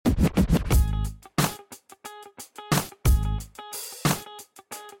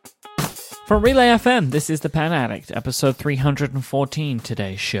From Relay FM, this is The Pen Addict, episode 314.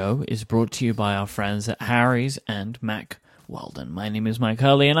 Today's show is brought to you by our friends at Harry's and Mac Weldon. My name is Mike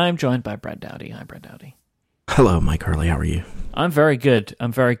Hurley, and I'm joined by Brad Dowdy. Hi, Brad Dowdy. Hello, Mike Hurley. How are you? I'm very good. I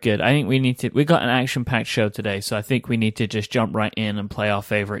think we got an action-packed show today, so I think we need to just jump right in and play our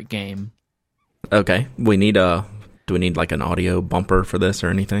favorite game. Okay. Do we need like an audio bumper for this or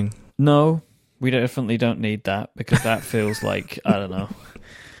anything? No, we definitely don't need that, because that feels like, I don't know.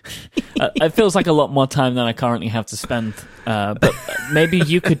 It feels like a lot more time than I currently have to spend. But maybe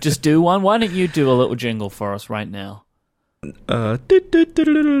you could just do one. Why don't you do a little jingle for us right now? That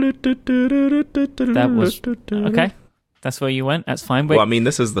was okay. That's where you went. That's fine. Wait. Well, I mean,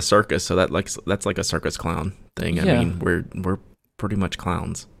 this is the circus, so that's like a circus clown thing. I mean, we're pretty much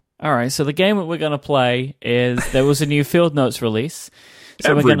clowns. All right. So the game that we're going to play is there was a new Field Notes release.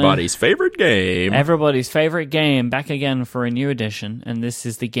 So everybody's favorite game. Everybody's favorite game, back again for a new edition, and this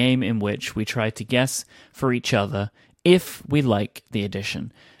is the game in which we try to guess for each other if we like the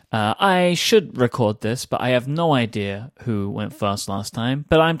edition. I should record this, but I have no idea who went first last time,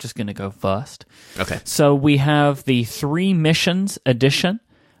 but I'm just going to go first. Okay. So we have the 3 missions edition,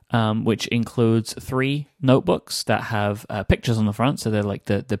 which includes 3 notebooks that have pictures on the front, so they're like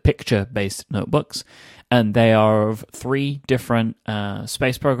the picture-based notebooks. And they are of 3 different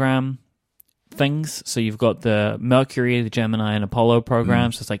space program things. So you've got the Mercury, the Gemini, and Apollo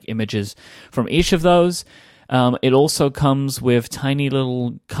programs. So it's like images from each of those. It also comes with tiny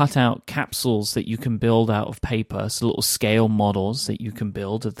little cutout capsules that you can build out of paper. So little scale models that you can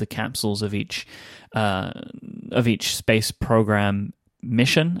build of the capsules of each space program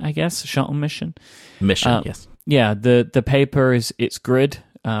mission, I guess, shuttle mission. Yes. Yeah, the paper it's grid.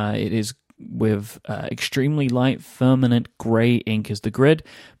 It is with extremely light permanent gray ink as the grid,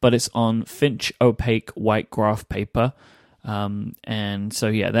 but it's on Finch opaque white graph paper. And so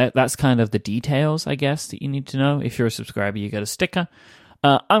yeah, that's kind of the details, I guess, that you need to know. If you're a subscriber, you get a sticker.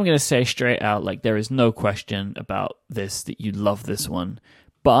 I'm going to say straight out, like, there is no question about this that you love this one,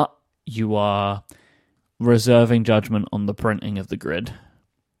 but you are reserving judgment on the printing of the grid.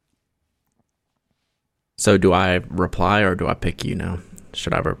 So do I reply or do I pick you now?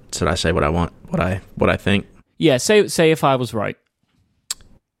 Should I say what I want? What I think? Yeah, say if I was right.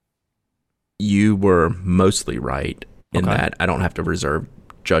 You were mostly right in that I don't have to reserve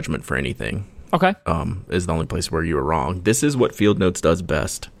judgment for anything. Okay. Is the only place where you were wrong. This is what Field Notes does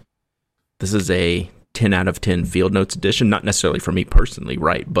best. This is a 10 out of 10 Field Notes edition, not necessarily for me personally,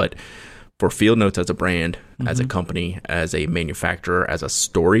 right? But for Field Notes as a brand, as a company, as a manufacturer, as a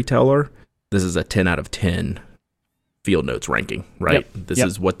storyteller, this is a 10 out of 10 Field Notes ranking, right? Yep. This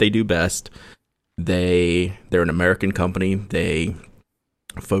is what they do best. They're an American company. They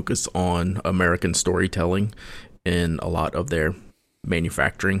focus on American storytelling in a lot of their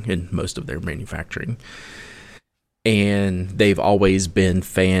manufacturing, in most of their manufacturing. And they've always been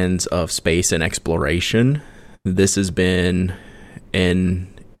fans of space and exploration. This has been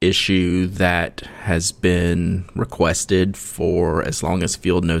an issue that has been requested for as long as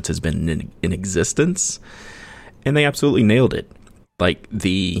Field Notes has been in existence. And they absolutely nailed it. Like,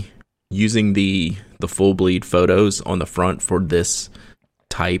 using the full bleed photos on the front for this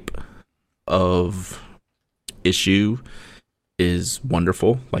type of issue is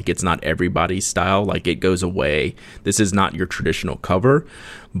wonderful. Like, it's not everybody's style. Like, it goes away. This is not your traditional cover,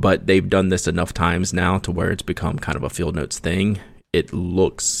 but they've done this enough times now to where it's become kind of a Field Notes thing. It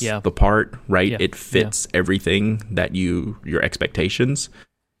looks the part, right? It fits everything that your expectations.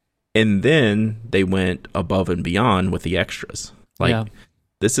 And then they went above and beyond with the extras. Like,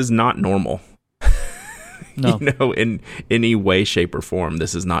 this is not normal. No. In any way, shape, or form,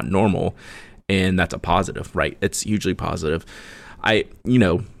 this is not normal. And that's a positive, right? It's hugely positive. On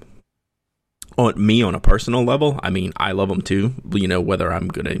a personal level, I mean, I love them too. Whether I'm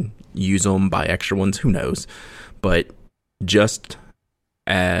going to use them, buy extra ones, who knows? But just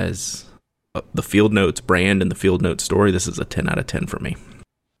as the Field Notes brand and the Field Notes story, this is a 10 out of 10 for me.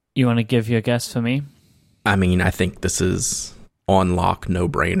 You want to give your guess for me? I mean, I think this is on lock,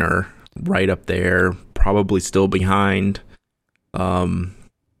 no-brainer, right up there, probably still behind, what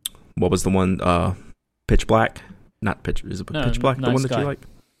was the one, Pitch Black? Not Pitch, is it Pitch Black, the one that you like?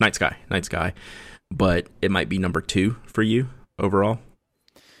 Night Sky. But it might be number 2 for you overall.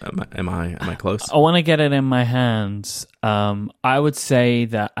 Am I close? I want to get it in my hands. I would say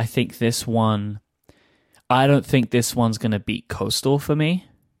that I don't think this one's going to beat Coastal for me.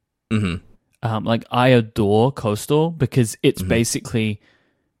 Mm-hmm. I adore Coastal because it's basically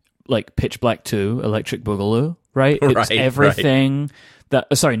like Pitch Black 2, Electric Boogaloo, right? It's everything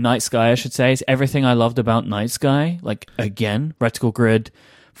Night Sky, I should say. It's everything I loved about Night Sky. Like, again, reticle grid,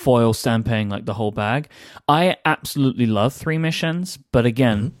 foil stamping, like the whole bag. I absolutely love 3 missions, but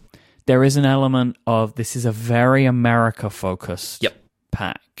again, there is an element of this is a very America-focused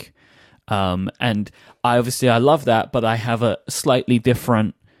pack. And I love that, but I have a slightly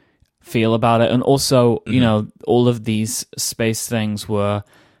different feel about it. And also, you know, all of these space things were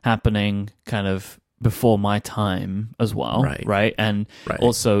happening kind of before my time as well, right? And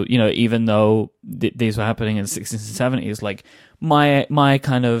also, you know, even though these were happening in the 60s and 70s, like my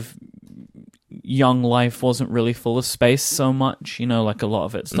kind of young life wasn't really full of space so much, you know, like a lot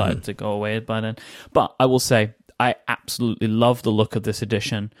of it started to go away by then. But I will say, I absolutely love the look of this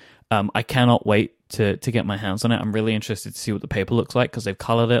edition. I cannot wait to get my hands on it. I'm really interested to see what the paper looks like because they've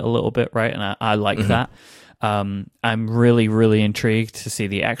colored it a little bit, right? And I like that. I'm really, really intrigued to see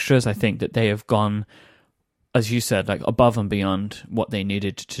the extras. I think that they have gone, as you said, like above and beyond what they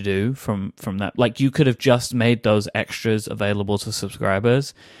needed to do from that. Like you could have just made those extras available to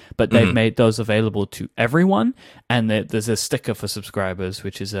subscribers, but they've made those available to everyone. And there's a sticker for subscribers,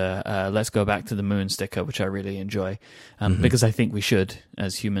 which is a Let's Go Back to the Moon sticker, which I really enjoy because I think we should,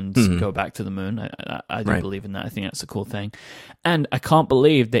 as humans, go back to the moon. I do believe in that. I think that's a cool thing. And I can't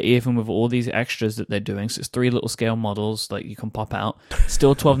believe that even with all these extras that they're doing, so it's 3 little scale models like you can pop out,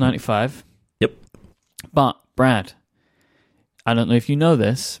 still $12.95. Yep. But Brad, I don't know if you know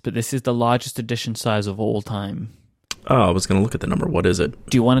this, but this is the largest edition size of all time. Oh, I was going to look at the number. What is it?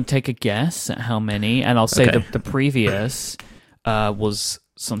 Do you want to take a guess at how many? And I'll say the previous was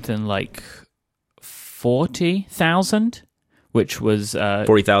something like 40,000, which was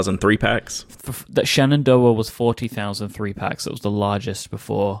 40,000 3-packs. That Shenandoah was 40,000 3-packs. That was the largest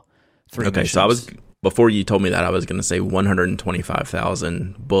before 3 missions. So before you told me that, I was going to say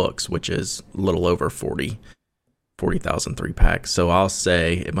 125,000 books, which is a little over 40,000 3-packs. So I'll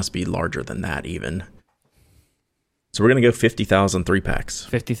say it must be larger than that even. So we're going to go 50,000 3-packs.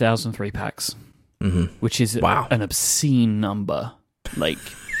 50,000 3-packs, which is an obscene number. Like,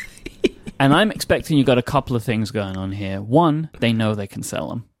 and I'm expecting you got a couple of things going on here. One, they know they can sell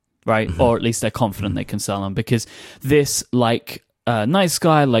them, right? Or at least they're confident they can sell them because this, like Night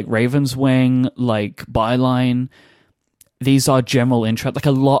Sky, like Raven's Wing, like Byline, these are general interest. Like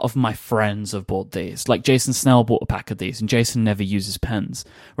a lot of my friends have bought these. Like Jason Snell bought a pack of these, and Jason never uses pens,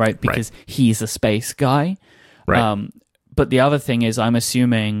 right? Because he's a space guy. Right. But the other thing is, I'm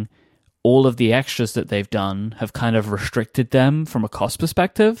assuming all of the extras that they've done have kind of restricted them from a cost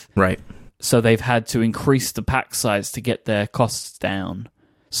perspective. Right. So they've had to increase the pack size to get their costs down,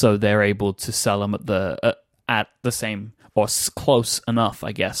 so they're able to sell them at the same or close enough,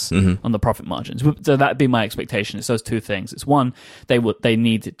 I guess, on the profit margins. So that'd be my expectation. It's those two things. It's one, they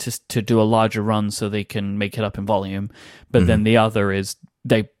need to do a larger run so they can make it up in volume, but then the other is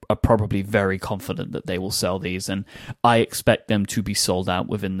they are probably very confident that they will sell these, and I expect them to be sold out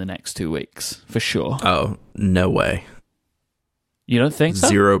within the next 2 weeks for sure. Oh, no way. You don't think so?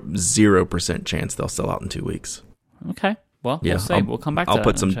 0% chance they'll sell out in 2 weeks. Okay. Well, we'll see. We'll come back to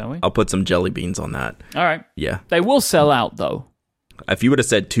that, shall we? I'll put some jelly beans on that. All right. Yeah. They will sell out, though. If you would have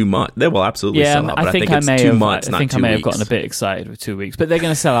said 2 months, they will absolutely sell out. But I think it's 2 months, not 2 weeks. I may have gotten a bit excited with 2 weeks, but they're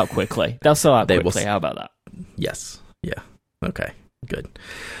going to sell out quickly. They'll sell out quickly. How about that? Yes. Yeah. Okay. Good.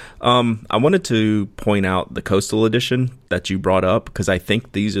 I wanted to point out the Coastal Edition that you brought up because I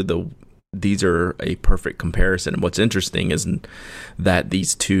think these are a perfect comparison. And what's interesting is that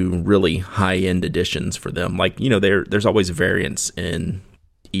these two really high-end editions for them, like, you know, there's always variance in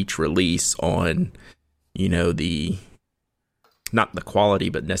each release on, you know, not the quality,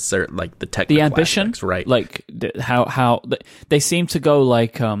 but necessarily like the technical the ambition, aspects, right? Like how they seem to go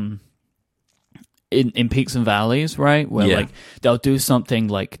like in peaks and valleys, right? Where like they'll do something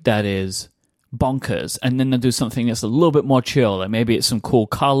like that is bonkers, and then they'll do something that's a little bit more chill. Like maybe it's some cool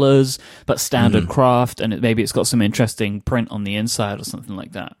colors, but standard craft, and maybe it's got some interesting print on the inside or something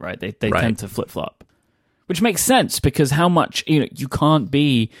like that, right? They tend to flip flop, which makes sense because how much you can't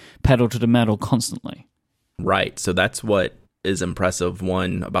be pedal to the metal constantly, right? So that's what is impressive.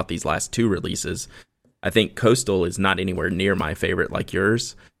 One about these last 2 releases, I think Coastal is not anywhere near my favorite like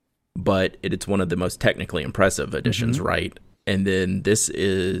yours, but it's one of the most technically impressive editions, right? And then this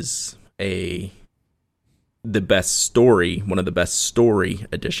is one of the best story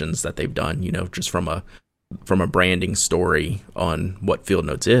editions that they've done, you know, just from a branding story on what Field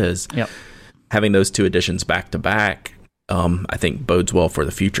Notes is. Yep. Having those 2 editions back to back, I think bodes well for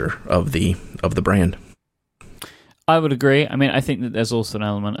the future of the brand. I would agree. I mean, I think that there's also an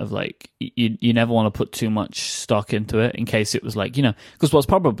element of like you never want to put too much stock into it in case it was like, because what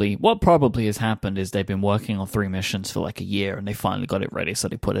probably has happened is they've been working on 3 missions for like a year and they finally got it ready, so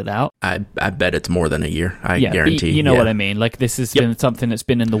they put it out. I bet it's more than a year. I guarantee. You know what I mean? Like this has been something that's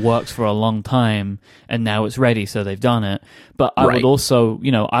been in the works for a long time and now it's ready, so they've done it. But I would also,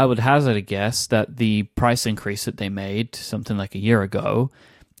 I would hazard a guess that the price increase that they made something like a year ago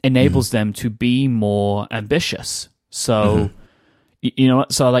enables them to be more ambitious. So,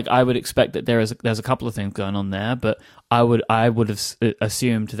 so like I would expect that there's a couple of things going on there, but I would have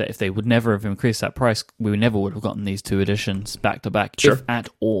assumed that if they would never have increased that price, we never would have gotten these 2 editions back to back, if at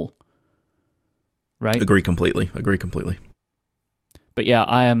all. Right? Agree completely. But yeah,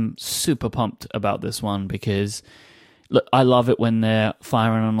 I am super pumped about this one because look, I love it when they're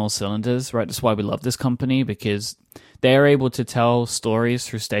firing on all cylinders, right? That's why we love this company, because they're able to tell stories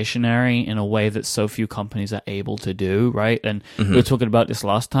through stationery in a way that so few companies are able to do, right? And we were talking about this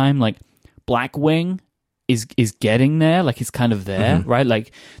last time, like Blackwing is getting there, like it's kind of there, right?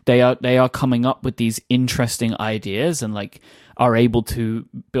 Like they are coming up with these interesting ideas and like are able to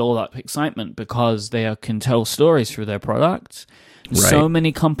build up excitement because they can tell stories through their products. Right. So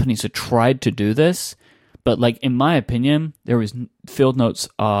many companies have tried to do this, but like in my opinion, Field Notes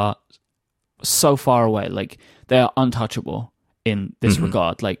are so far away. Like they are untouchable in this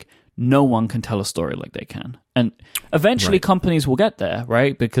regard. Like no one can tell a story like they can. And eventually companies will get there,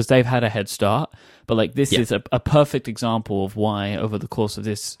 right? Because they've had a head start. But like this is a perfect example of why over the course of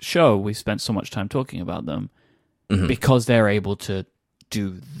this show, we spent so much time talking about them because they're able to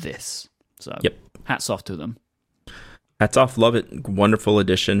do this. So hats off to them. Hats off, love it. Wonderful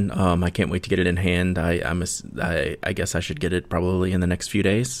edition. I can't wait to get it in hand. I guess I should get it probably in the next few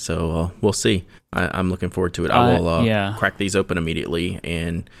days. So we'll see. I'm looking forward to it. I will crack these open immediately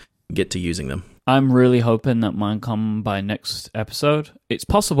and get to using them. I'm really hoping that mine come by next episode. It's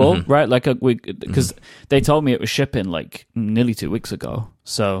possible, right? Like a week, because they told me it was shipping like nearly 2 weeks ago.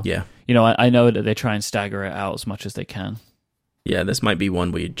 So I know that they try and stagger it out as much as they can. Yeah, this might be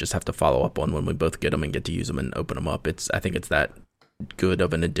one we just have to follow up on when we both get them and get to use them and open them up. I think it's that good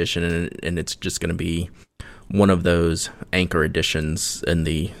of an edition, and it's just going to be one of those anchor editions in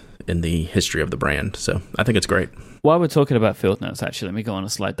the history of the brand. So I think it's great. While we're talking about Field Notes, actually, let me go on a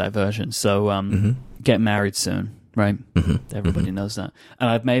slight diversion. So get married soon, right? Everybody knows that. And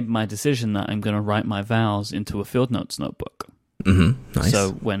I've made my decision that I'm going to write my vows into a Field Notes notebook. Nice.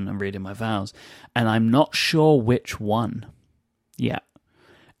 So when I'm reading my vows, and I'm not sure which one. Yeah.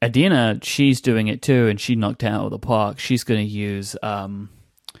 Adina, she's doing it too, and she knocked it out of the park. She's going to use, what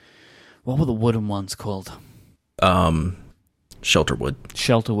were the wooden ones called? Shelterwood.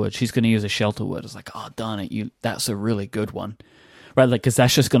 She's going to use a Shelterwood. It's like, oh, darn it, that's a really good one. Right, like, because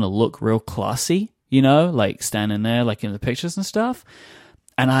that's just going to look real classy, like standing there, like in the pictures and stuff.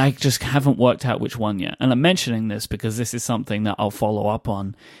 And I just haven't worked out which one yet. And I'm mentioning this because this is something that I'll follow up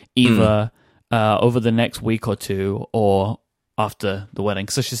on either over the next week or two or after the wedding.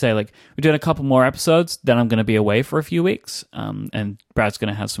 Because I should say, like, we're doing a couple more episodes, then I'm going to be away for a few weeks, and Brad's going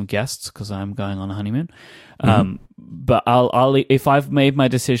to have some guests because I'm going on a honeymoon. But I'll if I've made my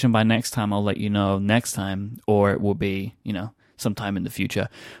decision by next time, I'll let you know next time, or it will be sometime in the future.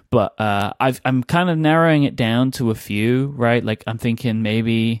 But I'm kind of narrowing it down to a few, right? Like I'm thinking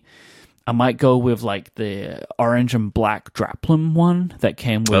maybe I might go with like the orange and black Draplin one that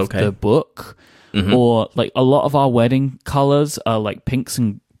came with the book. Or like a lot of our wedding colors are like pinks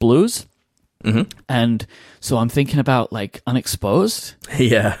and blues. And so I'm thinking about like Unexposed.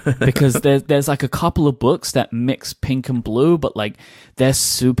 Yeah. Because there's like a couple of books that mix pink and blue, but like they're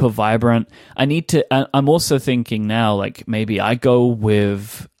super vibrant. I'm also thinking now, like maybe I go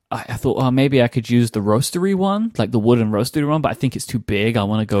with, I thought, maybe I could use the roastery one, like the wooden roastery one, but I think it's too big. I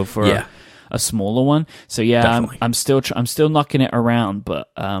want to go for a smaller one. So yeah, I'm still knocking it around,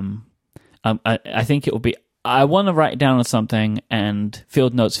 but I think it will be. I want to write down on something, and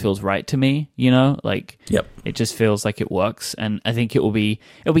Field Notes feels right to me. Like it just feels like it works, and I think it'll be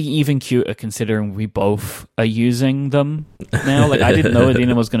even cuter considering we both are using them now. Like I didn't know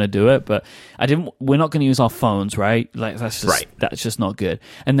Adina was going to do it, but we're not going to use our phones, right? Like that's just not good.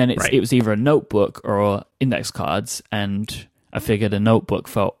 And then it was either a notebook or index cards, and I figured a notebook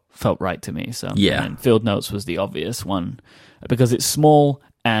felt right to me. So and Field Notes was the obvious one because it's small.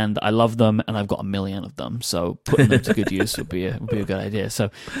 And I love them, and I've got a million of them. So putting them to good use would be a good idea. So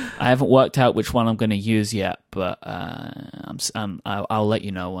I haven't worked out which one I'm going to use yet, but I'll let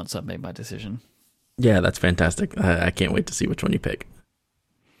you know once I've made my decision. Yeah, that's fantastic. I can't wait to see which one you pick.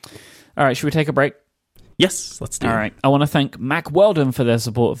 All right, should we take a break? Yes, let's do it. All right. I want to thank Mack Weldon for their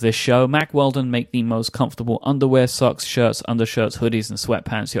support of this show. Mack Weldon make the most comfortable underwear, socks, shirts, undershirts, hoodies, and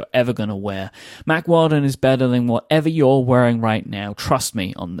sweatpants you're ever going to wear. Mack Weldon is better than whatever you're wearing right now. Trust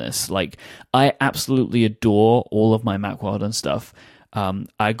me on this. Like, I absolutely adore all of my Mack Weldon stuff.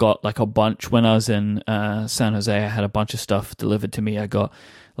 I got like a bunch when I was in San Jose. I had a bunch of stuff delivered to me. I got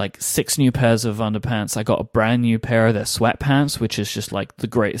like 6 new pairs of underpants. I got a brand new pair of their sweatpants, which is just like the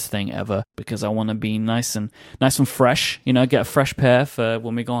greatest thing ever because I want to be nice and fresh. You know, get a fresh pair for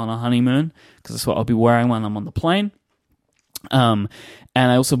when we go on a honeymoon because that's what I'll be wearing when I'm on the plane. And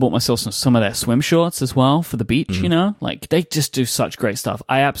I also bought myself some of their swim shorts as well for the beach, you know? Like, they just do such great stuff.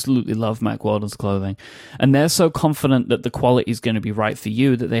 I absolutely love Mack Weldon's clothing. And they're so confident that the quality is going to be right for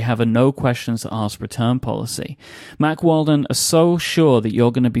you that they have a no questions asked return policy. Mack Weldon are so sure that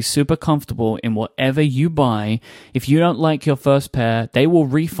you're going to be super comfortable in whatever you buy. If you don't like your first pair, they will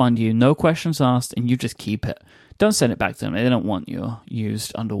refund you, no questions asked, and you just keep it. Don't send it back to them. They don't want your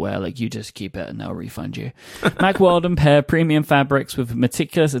used underwear. Like, you just keep it and they'll refund you. Mack Weldon pair premium fabrics with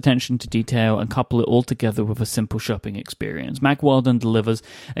meticulous attention to detail and couple it all together with a simple shopping experience. Mack Weldon delivers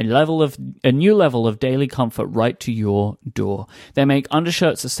a new level of daily comfort right to your door. They make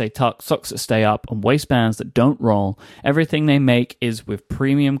undershirts that stay tucked, socks that stay up, and waistbands that don't roll. Everything they make is with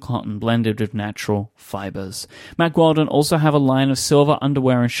premium cotton blended with natural fibers. Mack Weldon also have a line of silver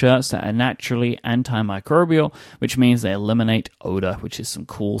underwear and shirts that are naturally antimicrobial, which means they eliminate odor, which is some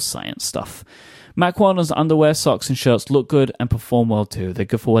cool science stuff. Mack Weldon's underwear, socks, and shirts look good and perform well too. They're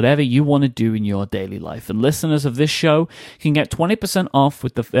good for whatever you want to do in your daily life. And listeners of this show can get 20% off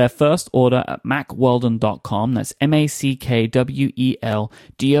with their first order at mackweldon.com. That's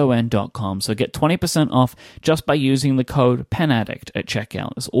MACKWELDON.com. So get 20% off just by using the code PENADDICT at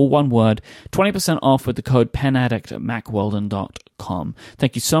checkout. It's all one word. 20% off with the code PENADDICT at mackweldon.com.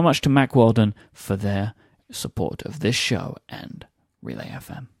 Thank you so much to Mack Weldon for their support of this show and Relay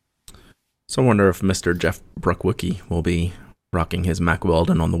FM. So I wonder if Mr. Jeff Bruckwicki will be rocking his Mack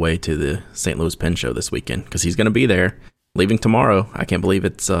Weldon on the way to the St. Louis Pen Show this weekend, because he's going to be there, leaving tomorrow. I can't believe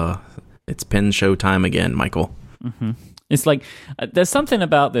it's Pen Show time again, Michael. Mm-hmm. It's like there's something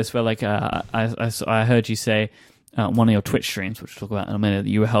about this where, like, I heard you say one of your Twitch streams, which we'll talk about in a minute, that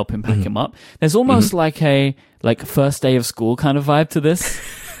you were helping pack him up. There's almost like a first day of school kind of vibe to this,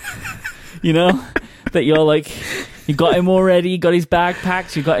 you know. That you're like, you got him already, you got his bag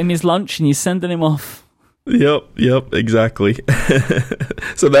packed, you got him his lunch, and you're sending him off. Yep, exactly.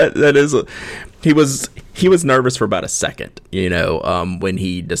 So that is, he was nervous for about a second, you know, when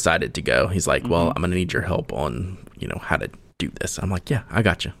he decided to go. He's like, well, I'm gonna need your help on, you know, how to do this. I'm like, yeah, I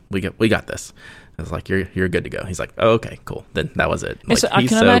got you. We got this. I was like, you're good to go. He's like, oh, okay, cool. Then that was it. Like, I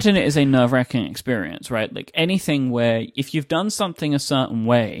can imagine it is a nerve-wracking experience, right? Like anything where if you've done something a certain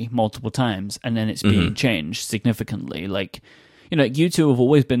way multiple times and then it's being changed significantly, like, you know, you two have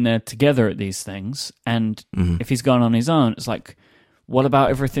always been there together at these things, and if he's gone on his own, it's like, what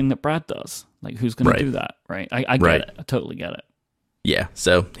about everything that Brad does? Like, who's going to do that, right? I get it. I totally get it. Yeah,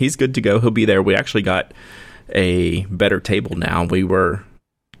 so he's good to go. He'll be there. We actually got a better table now. We were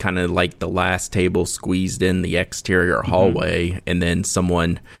kind of like the last table squeezed in the exterior hallway, and then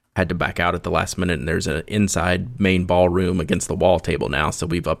someone had to back out at the last minute, and there's an inside main ballroom against the wall table now, so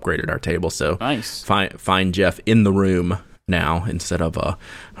we've upgraded our table. So nice. Find Jeff in the room now instead of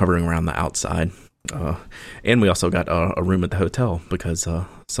hovering around the outside. And we also got a room at the hotel because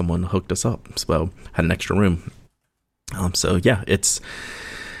someone hooked us up, so had an extra room. So yeah, it's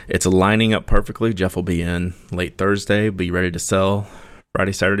lining up perfectly. Jeff will be in late Thursday, be ready to sell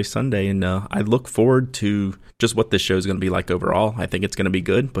Friday, Saturday, Sunday, and I look forward to just what this show is going to be like overall. I think it's going to be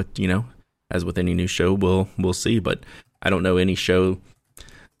good, but, you know, as with any new show, we'll see. But I don't know any show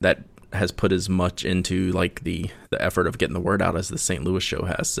that has put as much into like the effort of getting the word out as the St. Louis show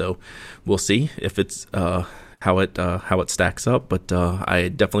has. So we'll see if it's how it stacks up. But I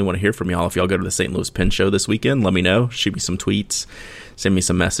definitely want to hear from y'all. If y'all go to the St. Louis Pen Show this weekend, let me know. Shoot me some tweets. Send me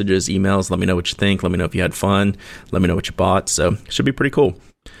some messages, emails. Let me know what you think. Let me know if you had fun. Let me know what you bought. So it should be pretty cool.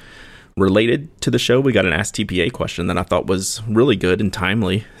 Related to the show, we got an Ask TPA question that I thought was really good and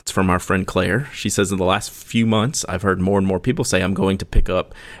timely. It's from our friend Claire. She says, in the last few months, I've heard more and more people say I'm going to pick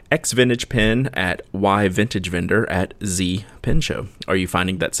up X vintage pen at Y vintage vendor at Z pen show. Are you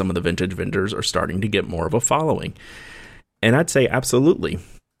finding that some of the vintage vendors are starting to get more of a following? And I'd say absolutely.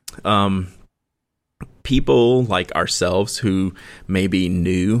 People like ourselves who may be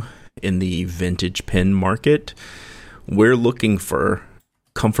new in the vintage pen market, we're looking for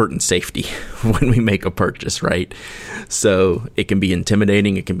comfort and safety when we make a purchase, right? So it can be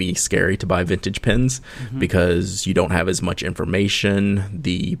intimidating. It can be scary to buy vintage pens because you don't have as much information.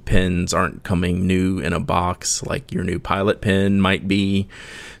 The pens aren't coming new in a box like your new Pilot pen might be.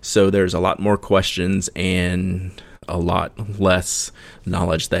 So there's a lot more questions and a lot less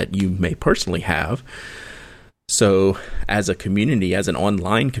knowledge that you may personally have. So as a community, as an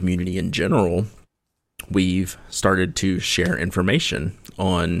online community in general, we've started to share information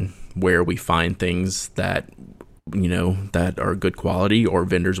on where we find things that, that are good quality or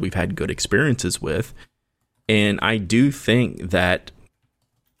vendors we've had good experiences with. And I do think that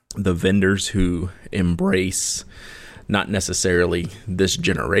the vendors who embrace not necessarily this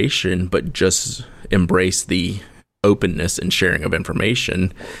generation, but just embrace the openness and sharing of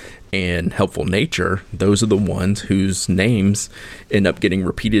information and helpful nature, those are the ones whose names end up getting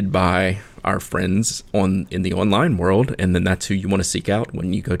repeated by our friends in the online world, and then that's who you want to seek out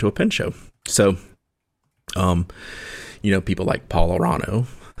when you go to a pen show. So, people like Paul Arano,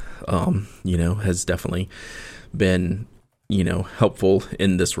 has definitely been, helpful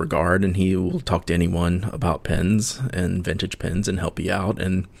in this regard, and he will talk to anyone about pens and vintage pens and help you out.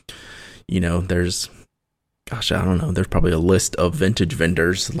 And, there's probably a list of vintage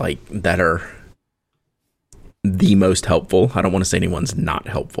vendors like that are the most helpful. I don't want to say anyone's not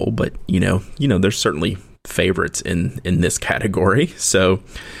helpful, but there's certainly favorites in this category. So,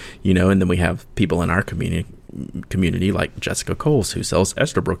 and then we have people in our community like Jessica Coles, who sells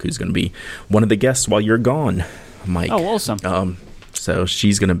Esterbrook, who's going to be one of the guests while you're gone, Mike. Oh, awesome. So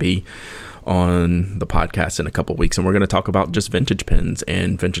she's going to be on the podcast in a couple of weeks, and we're going to talk about just vintage pens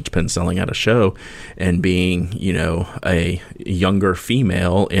and vintage pens selling at a show and being, a younger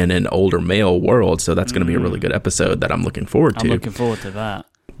female in an older male world. So that's going to be a really good episode that I'm looking forward to. I'm looking forward to that.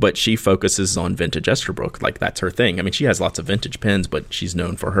 But she focuses on vintage Esterbrook. Like, that's her thing. I mean, she has lots of vintage pens, but she's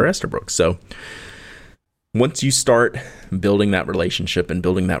known for her Esterbrook. So once you start building that relationship and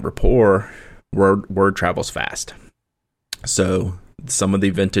building that rapport, word travels fast. So some of the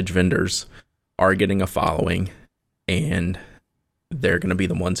vintage vendors are getting a following, and they're going to be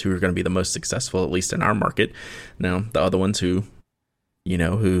the ones who are going to be the most successful, at least in our market. Now, the other ones who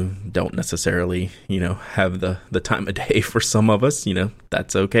don't necessarily, have the time of day for some of us,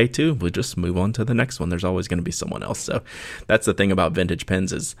 that's okay too. We'll just move on to the next one. There's always going to be someone else. So that's the thing about vintage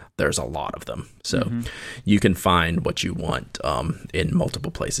pens, is there's a lot of them. So you can find what you want in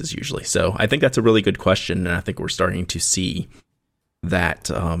multiple places usually. So I think that's a really good question. And I think we're starting to see that,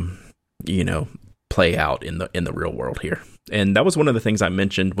 play out in the real world here. And that was one of the things I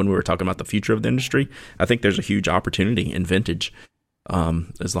mentioned when we were talking about the future of the industry. I think there's a huge opportunity in vintage,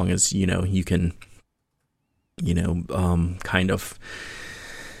 as long as, you can, kind of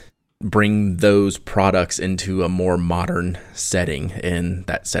bring those products into a more modern setting. And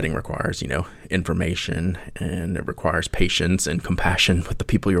that setting requires, information, and it requires patience and compassion with the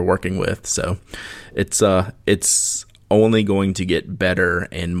people you're working with. So it's only going to get better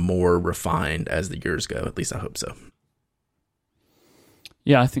and more refined as the years go. At least I hope so.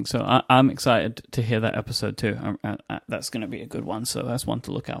 Yeah, I think so. I'm excited to hear that episode too. That's going to be a good one. So that's one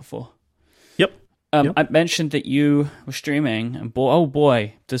to look out for. Yep. I mentioned that you were streaming, and oh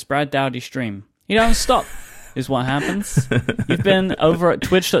boy, does Brad Dowdy stream. He don't stop, is what happens. You've been over at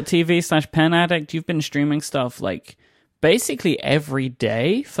twitch.tv/penaddict. You've been streaming stuff like basically every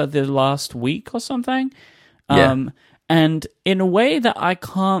day for the last week or something. Yeah. And in a way that I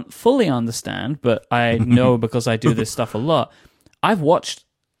can't fully understand, but I know because I do this stuff a lot. I've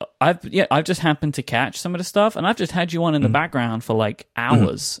just happened to catch some of the stuff, and I've just had you on in the background for like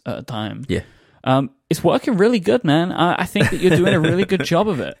hours at a time. Yeah. It's working really good, man. I think that you're doing a really good job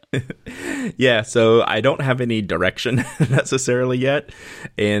of it. Yeah, so I don't have any direction necessarily yet.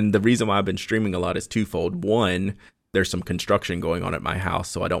 And the reason why I've been streaming a lot is twofold. One, there's some construction going on at my house,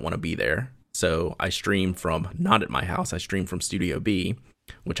 so I don't want to be there. So I stream from not at my house. I stream from Studio B,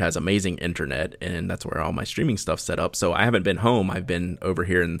 which has amazing internet, and that's where all my streaming stuff's set up. So I haven't been home. I've been over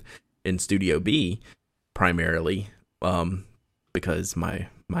here in Studio B primarily because my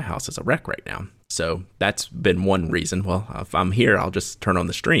house is a wreck right now. So that's been one reason. Well, if I'm here, I'll just turn on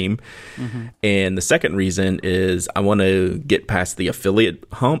the stream. And the second reason is I want to get past the affiliate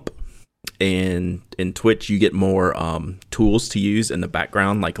hump. And in Twitch, you get more tools to use in the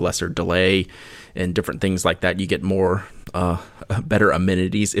background, like lesser delay and different things like that. You get more better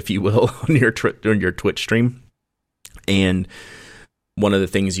amenities, if you will, on your Twitch stream. And one of the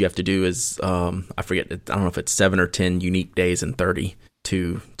things you have to do is, I don't know if it's 7 or 10 unique days in 30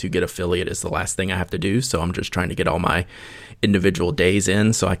 to get affiliate is the last thing I have to do. So I'm just trying to get all my individual days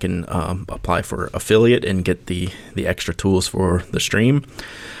in so I can apply for affiliate and get the extra tools for the stream.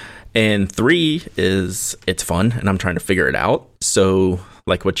 And 3 is it's fun and I'm trying to figure it out. So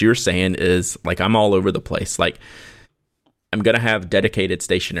like what you're saying is like I'm all over the place. Like I'm going to have dedicated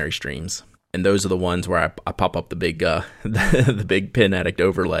stationary streams. And those are the ones where I pop up the big the big Pen Addict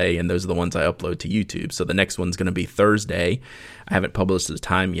overlay, and those are the ones I upload to YouTube. So the next one's going to be Thursday. I haven't published the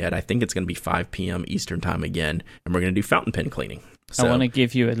time yet. I think it's going to be 5 p.m. Eastern time again, and we're going to do fountain pen cleaning. So, I want to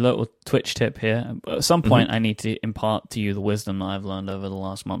give you a little Twitch tip here. At some point, I need to impart to you the wisdom that I've learned over the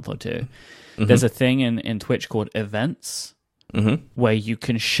last month or two. There's a thing in Twitch called events, where you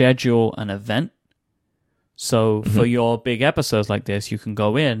can schedule an event. So for your big episodes like this, you can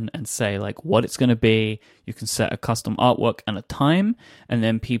go in and say like what it's going to be. You can set a custom artwork and a time, and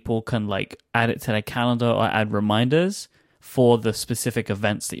then people can like add it to their calendar or add reminders for the specific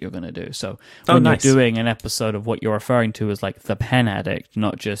events that you're going to do. So when you're doing an episode of what you're referring to as like the Pen Addict,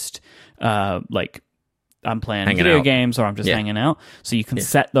 not just like I'm playing video games or I'm just hanging out. So you can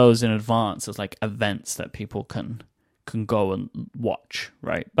set those in advance as like events that people can go and watch,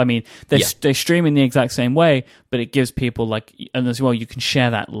 right? I mean, they stream in the exact same way, but it gives people like, and as well, you can share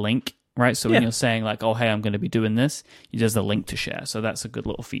that link, right? So when you're saying like, oh, hey, I'm going to be doing this, there's a link to share. So that's a good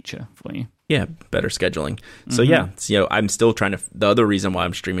little feature for you. Yeah, better scheduling. So so, I'm still trying to, the other reason why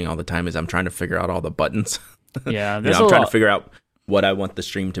I'm streaming all the time is I'm trying to figure out all the buttons. Yeah, I'm trying to figure out what I want the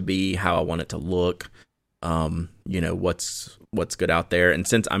stream to be, how I want it to look, what's good out there. And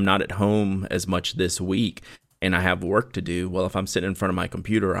since I'm not at home as much this week, and I have work to do, well, if I'm sitting in front of my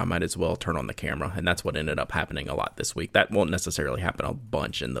computer, I might as well turn on the camera. And that's what ended up happening a lot this week. That won't necessarily happen a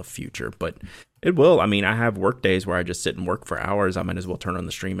bunch in the future, but it will. I mean, I have work days where I just sit and work for hours. I might as well turn on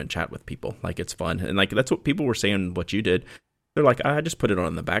the stream and chat with people. Like, it's fun. And like, that's what people were saying, what you did. They're like, I just put it on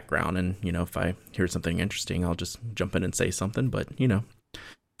in the background. And, if I hear something interesting, I'll just jump in and say something. But,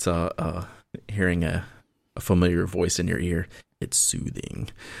 it's hearing a familiar voice in your ear. It's soothing.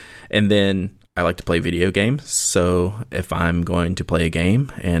 And then I like to play video games. So if I'm going to play a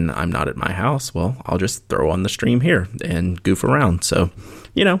game and I'm not at my house, well, I'll just throw on the stream here and goof around. So,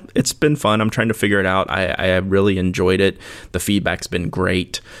 it's been fun. I'm trying to figure it out. I really enjoyed it. The feedback's been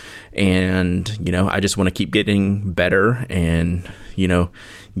great. And, I just want to keep getting better and,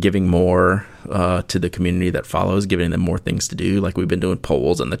 giving more to the community that follows, giving them more things to do. Like we've been doing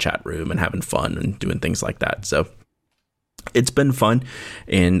polls in the chat room and having fun and doing things like that. So it's been fun,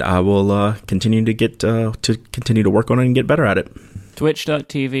 and I will continue to continue to work on it and get better at it.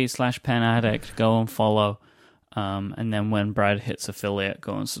 Twitch.tv/Pen Addict. Go and follow. And then when Brad hits affiliate,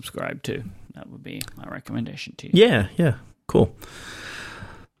 go and subscribe too. That would be my recommendation to you. Yeah. Cool.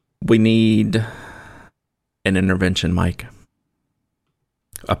 We need an intervention, Mike.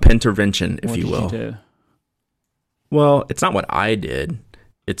 A pentervention, if you will. What did you do? Well, it's not what I did.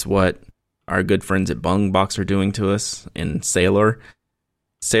 It's what our good friends at Bungbox are doing to us, and Sailor.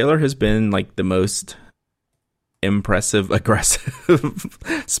 Sailor has been like the most impressive, aggressive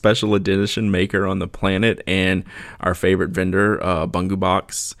special edition maker on the planet, and our favorite vendor,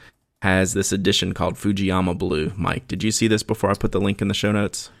 Bungbox, has this edition called Fujiyama Blue. Mike, did you see this before I put the link in the show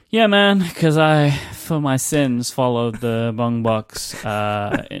notes? Yeah, man, because I, for my sins, followed the Bungbox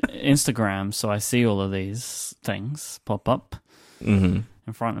Instagram, so I see all of these things pop up in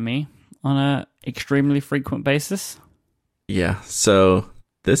front of me on a extremely frequent basis. Yeah, so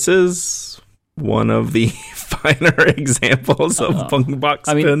this is one of the finer examples of Bungbox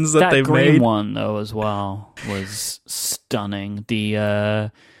pins that they've made. That green one, though, as well, was stunning.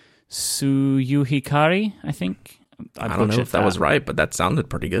 The Tsuyuhikari, I think. I don't know if that was right, but that sounded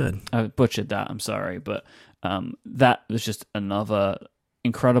pretty good. I butchered that, I'm sorry, but that was just another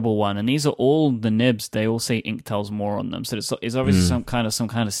incredible one. And these are all the nibs. They all say Ink Tells More on them, so it's obviously some kind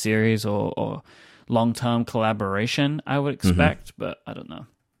of series or long-term collaboration, I would expect, but I don't know.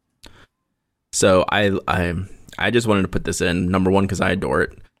 So I just wanted to put this in, number one, because I adore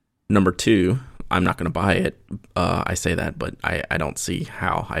it. Number two, I'm not going to buy it. I say that, but I don't see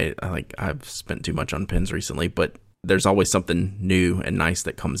how. I've spent too much on pens recently, but there's always something new and nice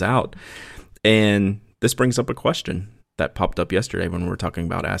that comes out. And this brings up a question that popped up yesterday when we were talking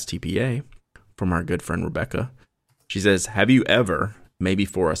about Ask TPA from our good friend Rebecca. She says, have you ever, maybe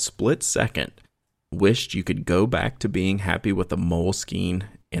for a split second, wished you could go back to being happy with a Moleskine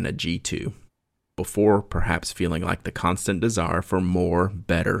and a G2 before perhaps feeling like the constant desire for more,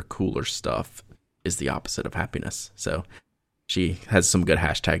 better, cooler stuff is the opposite of happiness? So She has some good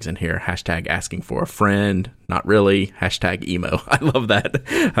hashtags in here. Hashtag asking for a friend. Not really. Hashtag emo. I love that.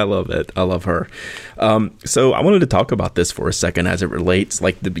 I love it. I love her. So I wanted to talk about this for a second as it relates,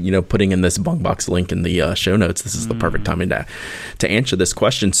 like putting in this Bungbox link in the show notes. This is the perfect time to answer this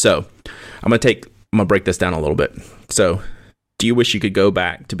question. So I'm gonna break this down a little bit. So, do you wish you could go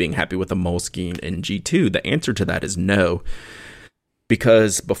back to being happy with a Moleskine in G2? The answer to that is no,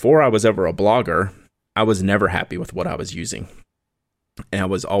 because before I was ever a blogger, I was never happy with what I was using. And I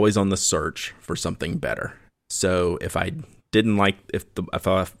was always on the search for something better. So if I didn't like,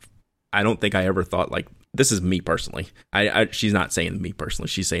 I don't think I ever thought like, this is me personally. She's not saying me personally.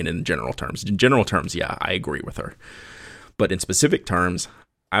 She's saying it in general terms. In general terms, yeah, I agree with her. But in specific terms,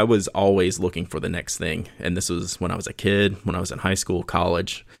 I was always looking for the next thing. And this was when I was a kid, when I was in high school,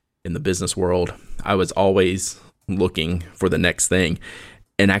 college, in the business world. I was always looking for the next thing.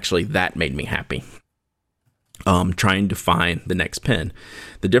 And actually that made me happy. Trying to find the next pen.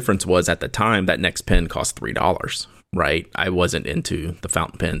 The difference was at the time that next pen cost $3, right? I wasn't into the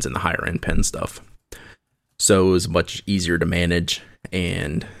fountain pens and the higher end pen stuff. So it was much easier to manage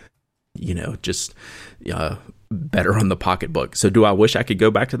and, just better on the pocketbook. So do I wish I could go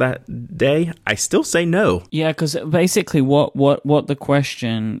back to that day? I still say no. Yeah, because basically what the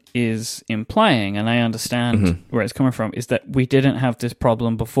question is implying, and I understand where it's coming from, is that we didn't have this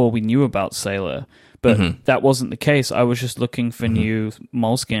problem before we knew about Sailor. But that wasn't the case. I was just looking for new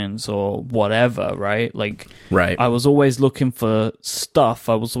Moleskines or whatever, right? Right. I was always looking for stuff.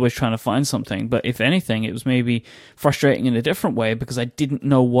 I was always trying to find something. But if anything, it was maybe frustrating in a different way because I didn't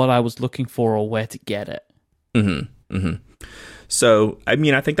know what I was looking for or where to get it. So, I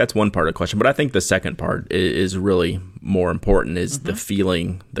mean, I think that's one part of the question. But I think the second part is really more important, is the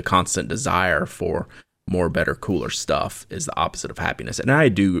feeling, the constant desire for more, better, cooler stuff is the opposite of happiness. And I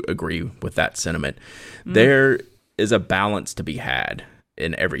do agree with that sentiment. There is a balance to be had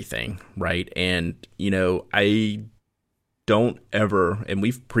in everything, right? And, I don't ever, and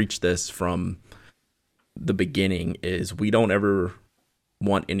we've preached this from the beginning, is we don't ever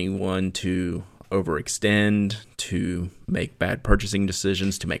want anyone to overextend, to make bad purchasing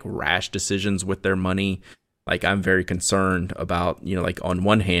decisions, to make rash decisions with their money. Like, I'm very concerned about, on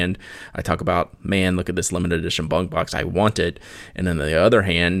one hand, I talk about, man, look at this limited edition Bungbox, I want it. And then on the other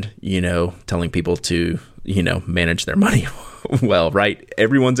hand, telling people to, manage their money well, right?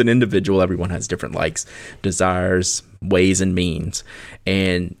 Everyone's an individual. Everyone has different likes, desires, ways, and means.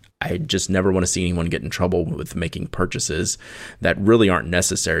 And I just never want to see anyone get in trouble with making purchases that really aren't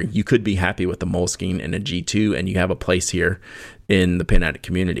necessary. You could be happy with the Moleskine and a G2, and you have a place here in the Pen Addict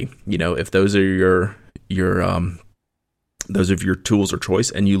community. If those are those of your tools of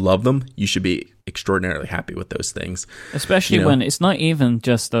choice and you love them, you should be extraordinarily happy with those things. Especially when it's not even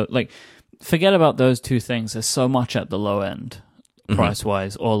just forget about those two things. There's so much at the low end price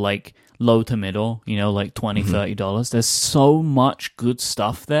wise, or low to middle, like $20, $30. There's so much good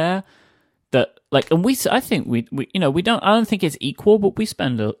stuff there that and I think we I don't think it's equal, but we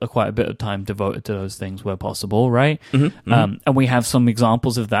spend quite a bit of time devoted to those things where possible, right? And we have some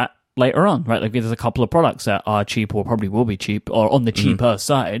examples of that later on, right? There's a couple of products that are cheap or probably will be cheap or on the cheaper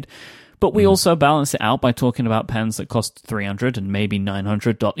side, but we also balance it out by talking about pens that cost $300 and maybe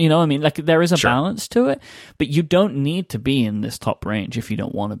 $900. There is a balance to it, but you don't need to be in this top range if you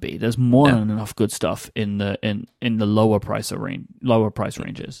don't want to be. There's more than enough good stuff in the lower price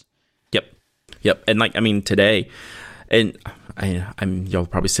ranges. Yep. And today, and y'all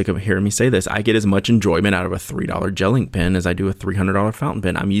probably sick of hearing me say this, I get as much enjoyment out of a $3 gel ink pen as I do a $300 fountain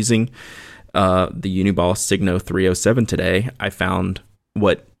pen. I'm using the Uniboss Signo 307 today. I found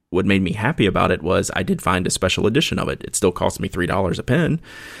what made me happy about it was I did find a special edition of it. It still cost me $3 a pen,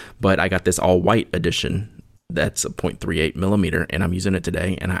 but I got this all white edition that's a 0.38 millimeter, and I'm using it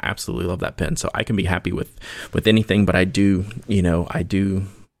today, and I absolutely love that pen. So I can be happy with anything, but I do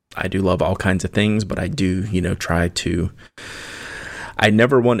love all kinds of things, but I do, I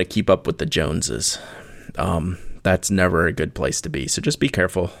never want to keep up with the Joneses. That's never a good place to be. So just be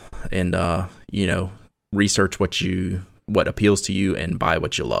careful and, research what appeals to you and buy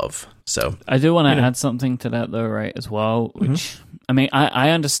what you love. So I do want to add something to that though, right, as well, which, I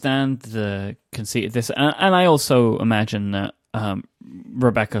understand the conceit of this, and I also imagine that,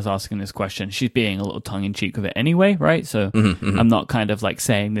 Rebecca's asking this question. She's being a little tongue-in-cheek with it anyway, right? So I'm not kind of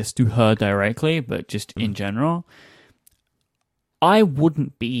saying this to her directly, but just in general. I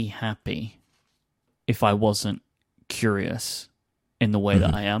wouldn't be happy if I wasn't curious in the way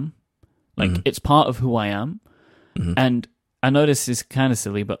that I am. It's part of who I am. And I know this is kind of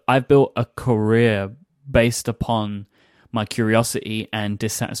silly, but I've built a career based upon my curiosity and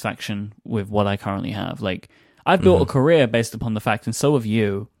dissatisfaction with what I currently have. I've built a career based upon the fact, and so have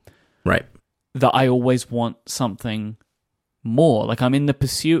you, Right. that I always want something more. Like, I'm in the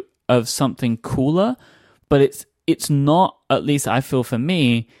pursuit of something cooler, but it's not, at least I feel for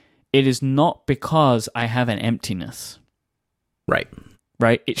me, it is not because I have an emptiness. Right.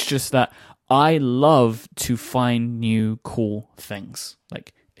 Right? It's just that I love to find new cool things.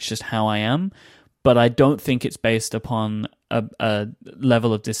 Like, it's just how I am, but I don't think it's based upon a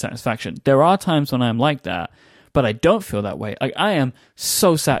level of dissatisfaction. There are times when I'm like that, but I don't feel that way. Like, I am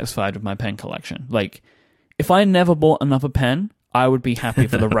so satisfied with my pen collection. Like, if I never bought another pen, I would be happy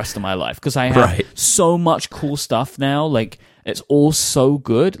for the rest of my life, because I have so much cool stuff now. Like, it's all so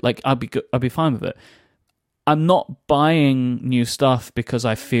good. Like, I'd be fine with it. I'm not buying new stuff because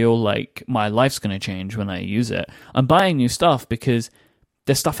I feel like my life's going to change when I use it. I'm buying new stuff because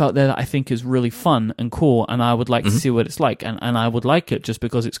there's stuff out there that I think is really fun and cool, and I would like to see what it's like. And I would like it just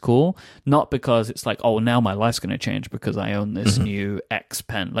because it's cool, not because it's like, oh, now my life's going to change because I own this new X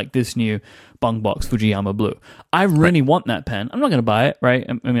pen, like this new Bungbox Fujiyama Blue. I really want that pen. I'm not going to buy it, right?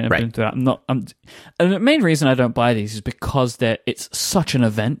 I mean, I've been through that. And the main reason I don't buy these is because it's such an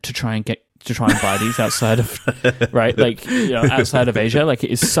event to try and buy these outside of right, like, outside of Asia. Like,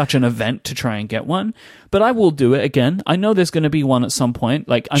 it is such an event to try and get one. But I will do it again. I know there's going to be one at some point.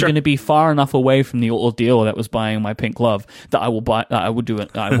 Like, I'm going to be far enough away from the ordeal that was buying my pink glove that I will buy. That I will do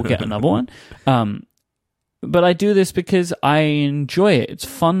it. I will get another one. But I do this because I enjoy it. It's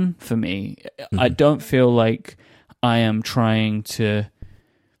fun for me. I don't feel like I am trying to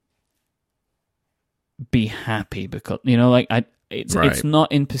be happy because it's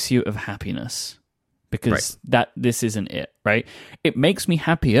not in pursuit of happiness, because this isn't it, right? It makes me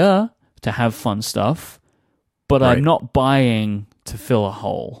happier to have fun stuff, but I'm not buying to fill a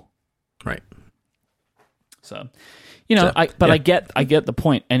hole. Right. So, I get the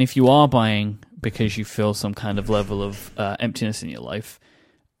point. And if you are buying because you feel some kind of level of emptiness in your life,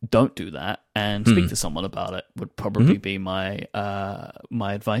 don't do that, and speak to someone about it would probably be my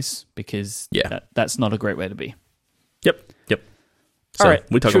advice, because that's not a great way to be. Yep. So all right.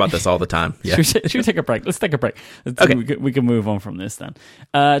 We talk about this all the time. Yeah. Should we take a break? Let's take a break. Okay. We can move on from this then.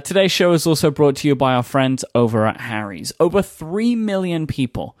 Today's show is also brought to you by our friends over at Harry's. Over 3 million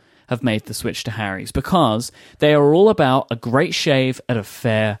people have made the switch to Harry's because they are all about a great shave at a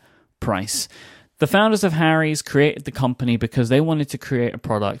fair price. The founders of Harry's created the company because they wanted to create a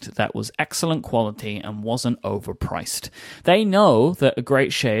product that was excellent quality and wasn't overpriced. They know that a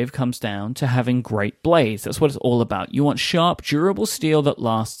great shave comes down to having great blades. That's what it's all about. You want sharp, durable steel that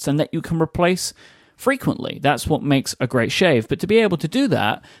lasts and that you can replace frequently. That's what makes a great shave. But to be able to do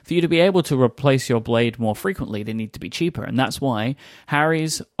that, for you to be able to replace your blade more frequently, they need to be cheaper. And that's why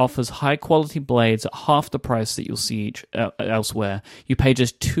Harry's offers high-quality blades at half the price that you'll see elsewhere. You pay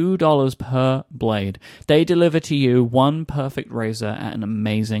just $2 per blade. They deliver to you one perfect razor at an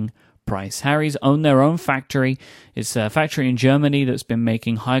amazing price. Harry's own their own factory. It's a factory in Germany that's been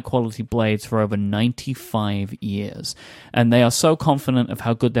making high-quality blades for over 95 years. And they are so confident of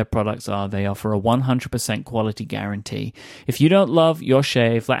how good their products are, they offer a 100% quality guarantee. If you don't love your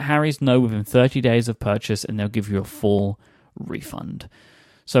shave, let Harry's know within 30 days of purchase, and they'll give you a full refund.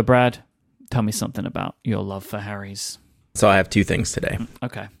 So, Brad, tell me something about your love for Harry's. So I have 2 things today.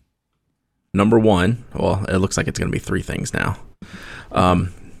 Okay. Number 1, well, it looks like it's going to be 3 things now.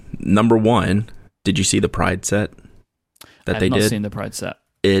 Number 1, did you see the Pride set that they did? I've not seen the Pride set.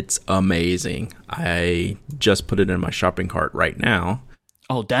 It's amazing. I just put it in my shopping cart right now.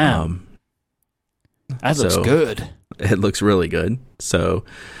 Oh, damn. That looks good. It looks really good. So,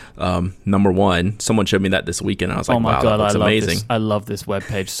 number 1, someone showed me that this weekend. I was like, wow, that looks amazing. I love this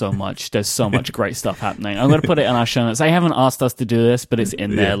webpage so much. There's so much great stuff happening. I'm going to put it in our show notes. They haven't asked us to do this, but it's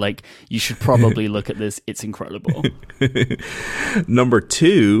in there. Like, you should probably look at this. It's incredible. Number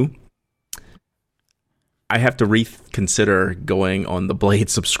 2, I have to reconsider going on the blade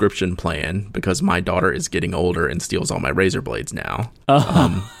subscription plan because my daughter is getting older and steals all my razor blades now.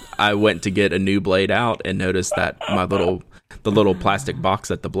 I went to get a new blade out and noticed that the little plastic box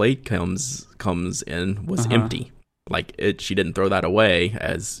that the blade comes in was empty. Like, she didn't throw that away,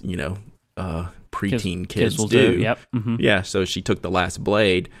 as preteen kids will do. Yep. Mm-hmm. Yeah, so she took the last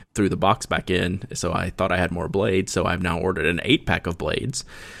blade, threw the box back in. So I thought I had more blades, so I've now ordered an 8-pack of blades.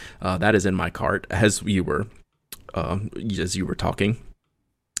 That is in my cart as you were talking.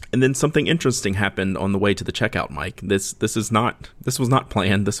 And then something interesting happened on the way to the checkout, Mike. This was not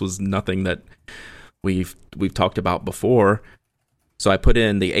planned. This was nothing that we've talked about before. So I put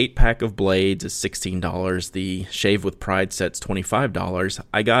in the 8-pack of blades is $16. The Shave with Pride set's $25.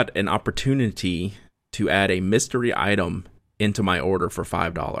 I got an opportunity to add a mystery item into my order for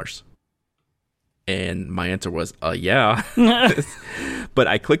 $5. And my answer was, yeah. But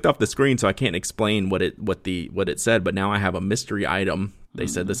I clicked off the screen, so I can't explain what it said. But now I have a mystery item. They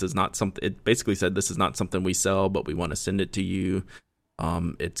said this is not something. It basically said this is not something we sell, but we want to send it to you.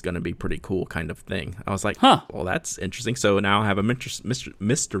 It's going to be pretty cool, kind of thing. I was like, well, that's interesting. So now I have a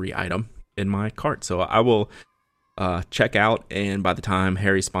mystery item in my cart. So I will check out, and by the time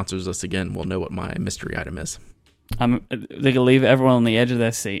Harry sponsors us again, we'll know what my mystery item is. They can leave everyone on the edge of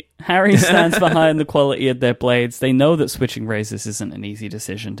their seat. Harry stands behind the quality of their blades. They know that switching razors isn't an easy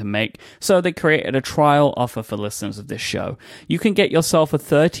decision to make, so they created a trial offer for listeners of this show. You can get yourself a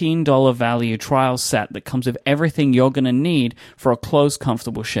 $13 value trial set that comes with everything you're going to need for a close,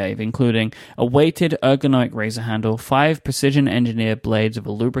 comfortable shave, including a weighted ergonomic razor handle, 5 precision-engineered blades of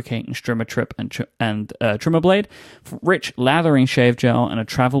a lubricating trimmer trip and trimmer blade, rich lathering shave gel, and a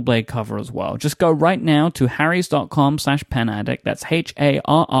travel blade cover as well. Just go right now to harrys.com/penaddict. That's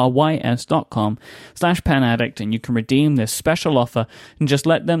HARRYS.com/penaddict, and you can redeem this special offer and just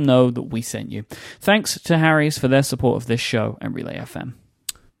let them know that we sent you. Thanks to Harry's for their support of this show and Relay FM.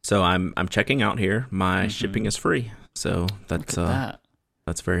 So I'm checking out here. My shipping is free. So that's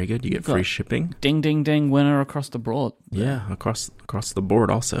that's very good. You get free shipping. Ding ding ding, winner across the board. Yeah, across the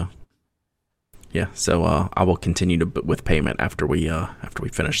board also. Yeah, so I will continue with payment after we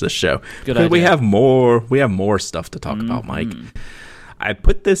finish this show. Good idea. We have more stuff to talk about, Mike. I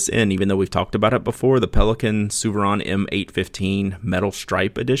put this in, even though we've talked about it before, the Pelican Suveron M815 Metal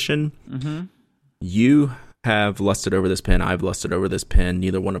Stripe Edition. You have lusted over this pen. I've lusted over this pen.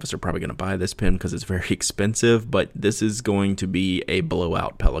 Neither one of us are probably going to buy this pen because it's very expensive, but this is going to be a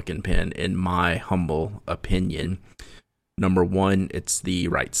blowout Pelican pen, in my humble opinion. Number one, it's the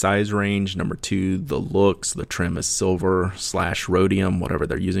right size range. Number two, the looks. The trim is silver/rhodium, whatever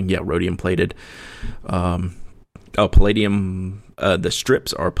they're using. Yeah, rhodium plated. Palladium. The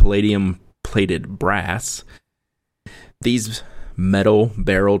strips are palladium plated brass. These metal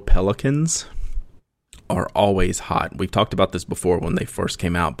barreled Pelicans are always hot. We've talked about this before when they first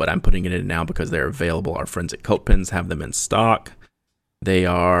came out, but I'm putting it in now because they're available. Our friends at Coat Pens have them in stock. They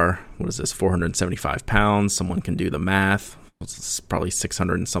are, 475 pounds. Someone can do the math. It's probably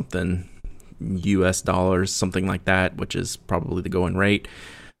 600 and something US dollars, something like that, which is probably the going rate.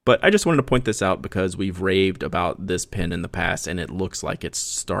 But I just wanted to point this out because we've raved about this pen in the past, and it looks like it's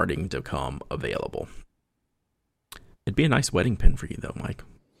starting to come available. It'd be a nice wedding pen for you, though, Mike.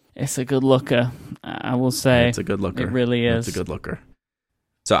 It's a good looker, I will say. It's a good looker. It really is. It's a good looker.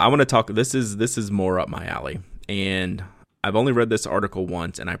 So I want to talk. This is more up my alley, and I've only read this article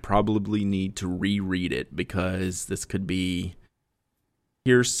once, and I probably need to reread it because this could be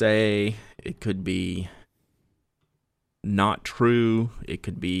hearsay. It could be not true. It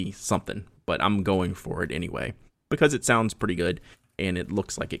could be something, but I'm going for it anyway because it sounds pretty good, and it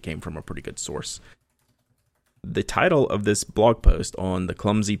looks like it came from a pretty good source. The title of this blog post on the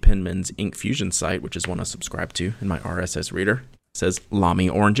Clumsy Penman's Ink Fusion site, which is one I subscribe to in my RSS reader, says Lamy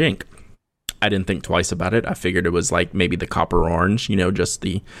Orange Ink. I didn't think twice about it. I figured it was like maybe the copper orange, just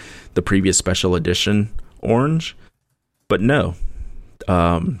the previous special edition orange. But no.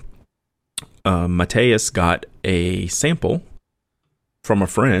 Mateus got a sample from a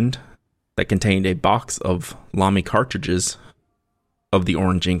friend that contained a box of Lamy cartridges of the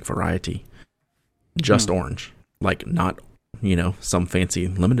orange ink variety. Just orange. Like not, some fancy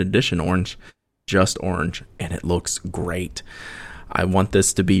limited edition orange. Just orange. And it looks great. I want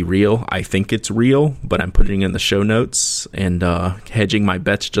this to be real. I think it's real, but I'm putting in the show notes and hedging my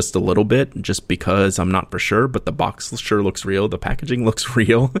bets just a little bit just because I'm not for sure, but the box sure looks real. The packaging looks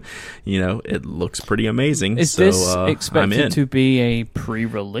real. It looks pretty amazing. Is this expected to be a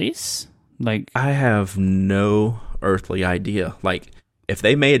pre-release? I have no earthly idea. If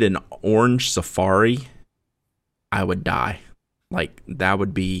they made an orange Safari, I would die. That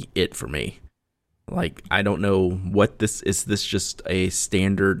would be it for me. I don't know what this is. This just a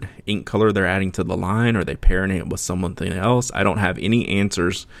standard ink color they're adding to the line? Or are they pairing it with something else? I don't have any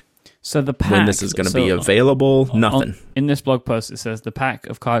answers. So the pack, when this is going to be available, nothing. In this blog post, it says the pack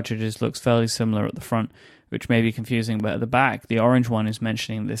of cartridges looks fairly similar at the front, which may be confusing, but at the back, the orange one is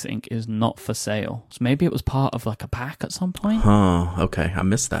mentioning this ink is not for sale. So maybe it was part of a pack at some point? Okay. I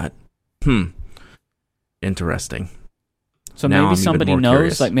missed that. Interesting. So now maybe somebody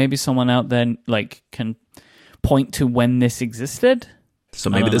knows, curious. Maybe someone out there, can point to when this existed? So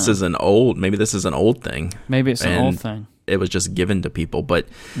maybe this is an old thing. Maybe it's an old thing. It was just given to people, but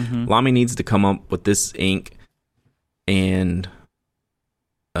Lamy needs to come up with this ink and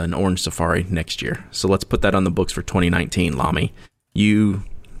an orange Safari next year. So let's put that on the books for 2019, Lamy. You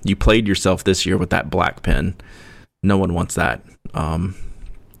played yourself this year with that black pen. No one wants that.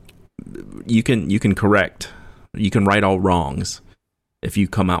 you can correct, you can right all wrongs. If you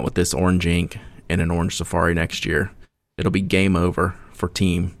come out with this orange ink and an orange Safari next year, it'll be game over for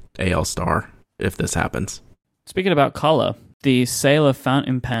Team AL Star if this happens. Speaking about color, the Sailor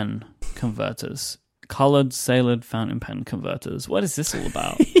fountain pen converters, colored Sailor fountain pen converters. What is this all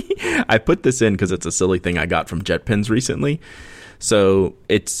about? I put this in because it's a silly thing I got from JetPens recently. So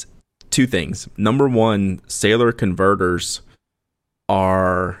it's two things. Number one, Sailor converters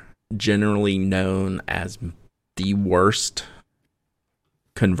are generally known as the worst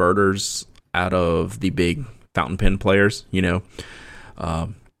converters out of the big fountain pen players.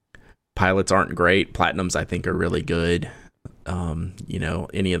 Pilots aren't great. Platinums, I think, are really good.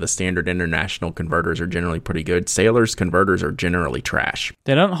 Any of the standard international converters are generally pretty good. Sailor's converters are generally trash.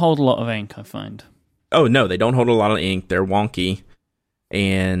 They don't hold a lot of ink, I find. Oh, no, they don't hold a lot of ink. They're wonky.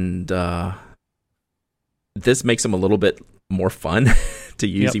 And this makes them a little bit more fun to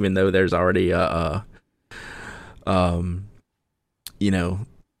use, even though there's already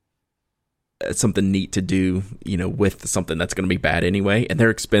something neat to do, with something that's going to be bad anyway. And they're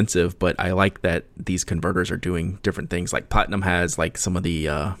expensive, but I like that these converters are doing different things. Like Platinum has like some of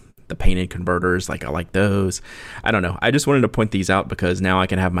the painted converters. Like I like those. I don't know. I just wanted to point these out because now I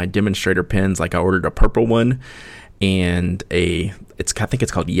can have my demonstrator pens. Like I ordered a purple one and I think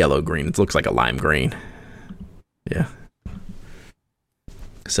it's called yellow green. It looks like a lime green. Yeah.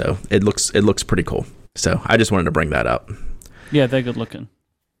 So it looks pretty cool. So I just wanted to bring that up. Yeah, they're good looking.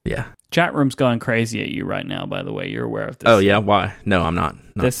 Yeah. Chat room's going crazy at you right now, by the way. You're aware of this. Oh, yeah? Why? No, I'm not.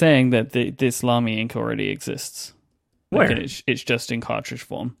 No. They're saying that this Lamy ink already exists. Where? It's just in cartridge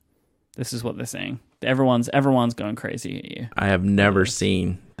form. This is what they're saying. Everyone's going crazy at you. I have never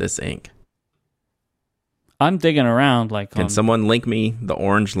seen this ink. I'm digging around. Can someone link me the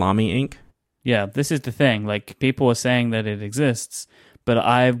orange Lamy ink? Yeah, this is the thing. Like, people are saying that it exists, but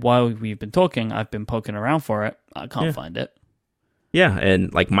while we've been talking, I've been poking around for it. I can't find it. Yeah,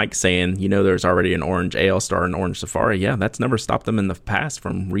 and like Mike's saying, there's already an orange AL Star and orange Safari. Yeah, that's never stopped them in the past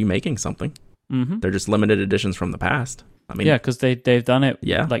from remaking something. Mm-hmm. They're just limited editions from the past. I mean, yeah, because they've done it.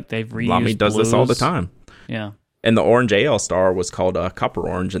 Yeah, like they've reused. Lamy does this all the time. Yeah, and the orange AL Star was called Copper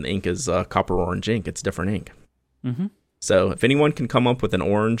Orange, and the ink is Copper Orange ink. It's different ink. Mm-hmm. So if anyone can come up with an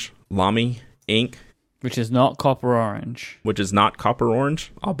orange Lamy ink, which is not Copper Orange,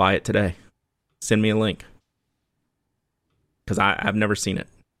 I'll buy it today. Send me a link. Because I've never seen it.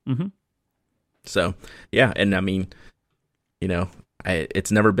 Mm-hmm. So, yeah, and I mean,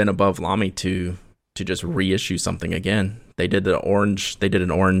 it's never been above Lamy to just reissue something again. They did an orange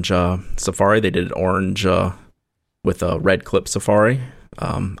Safari. They did an orange with a red clip Safari.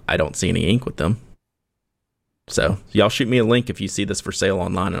 I don't see any ink with them. So, y'all shoot me a link if you see this for sale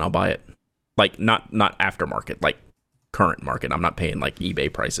online, and I'll buy it. Like, not aftermarket, like current market. I'm not paying like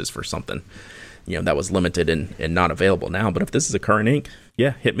eBay prices for something that was limited and not available now. But if this is a current ink,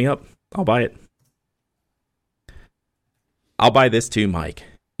 yeah, hit me up. I'll buy it. I'll buy this too, Mike,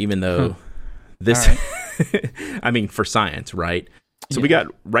 even though this, right. I mean, for science, right? So we got,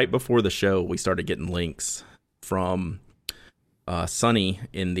 right before the show, we started getting links from Sunny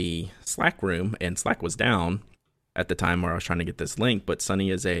in the Slack room, and Slack was down at the time where I was trying to get this link, but Sunny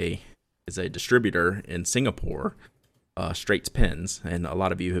is a distributor in Singapore, Straits Pens, and a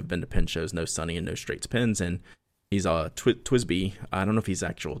lot of you who have been to pen shows know Sunny and know Straits Pens, and he's a TWSBI. I don't know if he's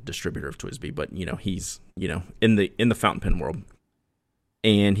actual distributor of TWSBI, but he's in the fountain pen world.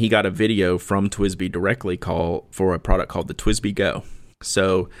 And he got a video from TWSBI directly for a product called the TWSBI Go.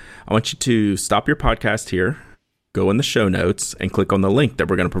 So I want you to stop your podcast here, go in the show notes, and click on the link that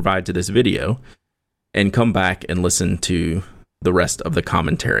we're going to provide to this video, and come back and listen to the rest of the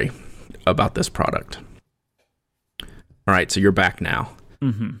commentary about this product. All right, so you're back now.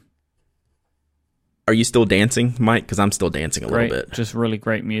 Mm-hmm. Are you still dancing, Mike? Because I'm still dancing a little bit. Just really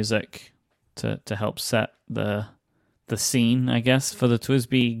great music to help set the scene, I guess, for the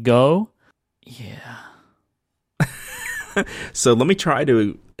TWSBI Go. Yeah. So let me try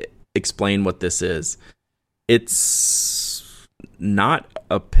to explain what this is. It's not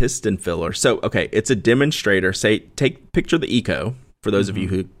a piston filler. So, okay, it's a demonstrator. Picture the Eco, for those of you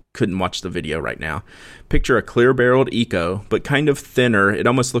who couldn't watch the video right now. Picture a clear-barreled Eco, but kind of thinner. It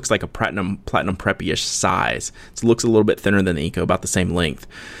almost looks like a platinum preppy-ish size. It looks a little bit thinner than the Eco, about the same length.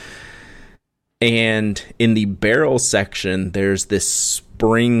 And in the barrel section, there's this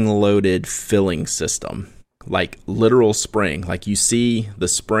spring-loaded filling system, like literal spring. Like you see the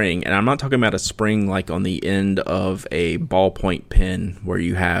spring, and I'm not talking about a spring like on the end of a ballpoint pen where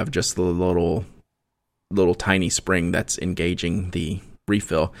you have just the little tiny spring that's engaging the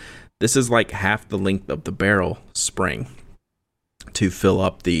refill. This is like half the length of the barrel spring to fill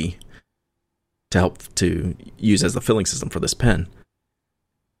up the to help to use as the filling system for this pen.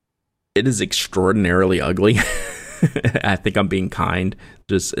 It is extraordinarily ugly. I think I'm being kind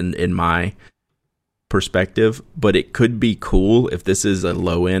just in my perspective, but it could be cool if this is a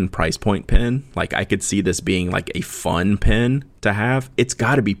low end price point pen. Like I could see this being like a fun pen to have. It's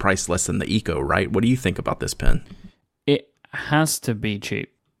got to be priced less than the Eco, right? What do you think about this pen? It has to be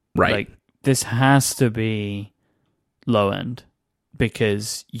cheap. Right. Like this has to be low end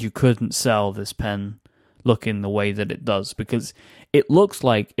because you couldn't sell this pen looking the way that it does, because it looks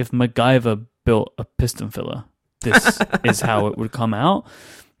like if MacGyver built a piston filler, this is how it would come out.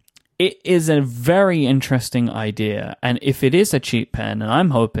 It is a very interesting idea, and if it is a cheap pen, and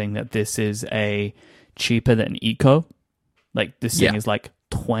I'm hoping that this is a cheaper than Eco, like this thing is like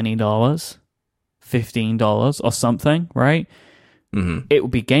 $20, $15 or something, right? Mm-hmm. It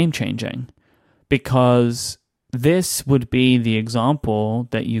would be game changing, because this would be the example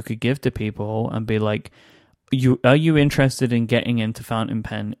that you could give to people and be like, are you interested in getting into fountain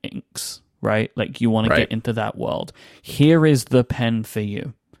pen inks, right? Like you want to get into that world. Here is the pen for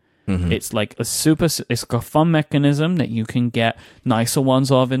you. Mm-hmm. It's like it's got a fun mechanism that you can get nicer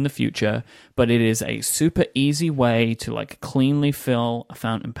ones of in the future, but it is a super easy way to like cleanly fill a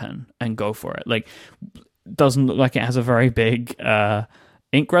fountain pen and go for it. Like, doesn't look like it has a very big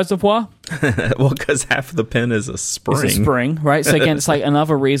ink reservoir. Well, because half of the pen is a spring. It's a spring, right? So again, it's like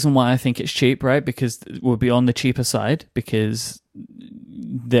another reason why I think it's cheap, right? Because it would be on the cheaper side, because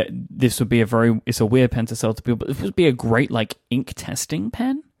this would be it's a weird pen to sell to people, but this would be a great like ink testing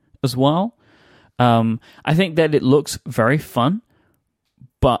pen as well. I think that it looks very fun,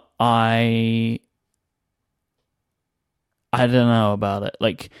 but I don't know about it.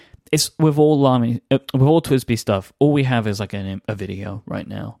 Like, it's with all TWSBI stuff, all we have is like a video right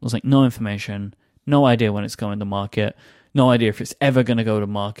now. There's like no information, no idea when it's going to market, no idea if it's ever going to go to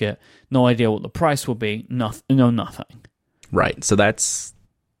market, no idea what the price will be, nothing. Right. So that's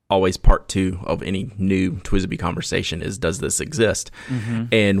always part 2 of any new TWSBI conversation is, does this exist? Mm-hmm.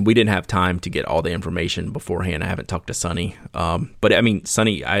 And we didn't have time to get all the information beforehand. I haven't talked to Sonny. But I mean,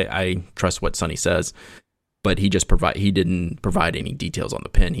 Sonny, I trust what Sonny says. But he didn't provide any details on the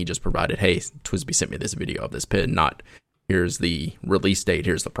pen. He just provided, hey, TWSBI sent me this video of this pen, not here's the release date,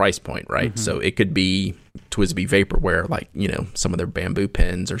 here's the price point, right? Mm-hmm. So it could be TWSBI Vaporware, like, you know, some of their bamboo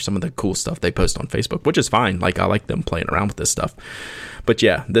pens or some of the cool stuff they post on Facebook, which is fine. Like, I like them playing around with this stuff. But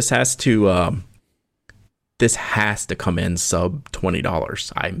yeah, this has to come in sub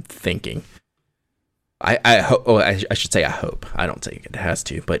 $20, I'm thinking. I should say I hope. I don't think it has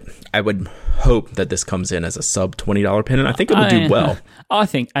to, but I would hope that this comes in as a sub $20 pen, and I think it will do well. I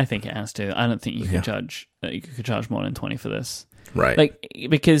think it has to. I don't think you can charge more than $20 for this, right? Like,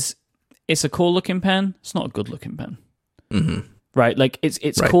 because it's a cool looking pen. It's not a good looking pen, mm-hmm. right? Like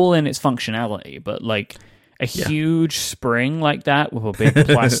it's right. cool in its functionality, but like a huge spring like that with a big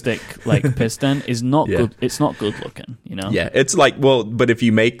plastic like piston is not good. It's not good looking, you know? Yeah, it's like, well, but if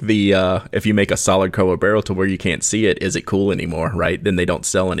you make a solid cover barrel to where you can't see it, is it cool anymore, right? Then they don't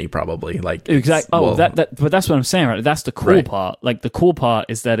sell any, probably. Like, exactly. Oh, but that's what I'm saying, right? That's the cool part. Like, the cool part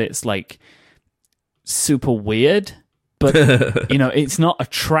is that it's like super weird, but you know, it's not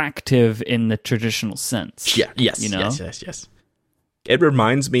attractive in the traditional sense. Yeah. Yes. You know? Yes. It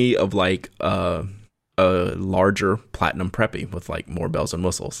reminds me of like a larger Platinum Preppy with like more bells and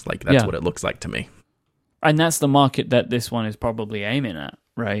whistles. Like, that's what it looks like to me. And that's the market that this one is probably aiming at,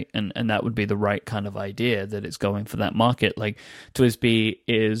 right? And that would be the right kind of idea, that it's going for that market. Like, TWSBI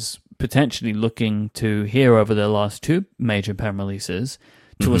is potentially looking to, here over their last 2 major pen releases,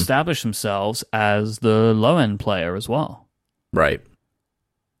 to mm-hmm. establish themselves as the low-end player as well. Right.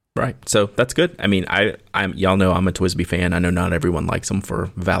 So that's good. I mean, I'm y'all know I'm a TWSBI fan. I know not everyone likes them for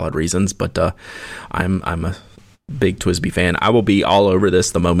valid reasons, but I'm a big TWSBI fan. I will be all over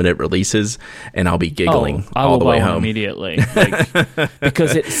this the moment it releases, and I'll be giggling all the way home immediately, like,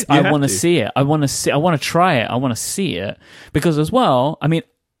 because it's. I want to see it. I want to try it. I want to see it, because as well. I mean,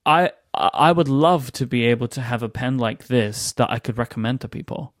 I would love to be able to have a pen like this that I could recommend to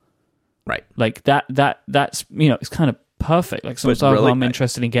people. Right. Like that's, you know, it's kind of perfect. Like, sometimes really, I'm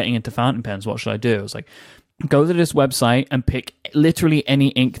interested in getting into fountain pens. What should I do? It's like, go to this website and pick literally any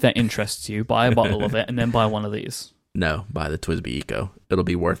ink that interests you, buy a bottle of it, and then buy one of these. No, buy the TWSBI Eco. It'll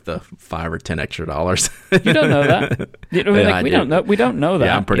be worth the $5 or $10 extra. You don't know that. We don't know that.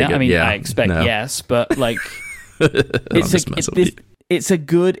 Yeah, I'm pretty good. I mean, yeah, I expect yes, but like, it's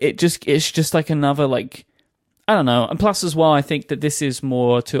just like another, like, I don't know. And plus as well, I think that this is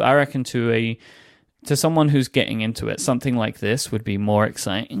more to someone who's getting into it, something like this would be more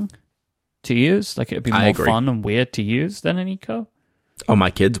exciting to use. Like, it would be more fun and weird to use than an Eco. Oh,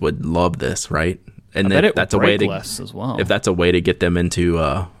 my kids would love this, right? And I bet it that's would a way break to less as well. if that's a way to get them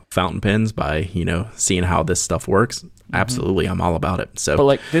into fountain pens by seeing how this stuff works. Absolutely, I'm all about it. So, but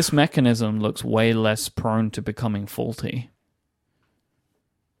like this mechanism looks way less prone to becoming faulty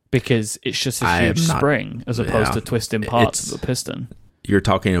because it's just a huge spring as opposed to twisting parts of the piston. You're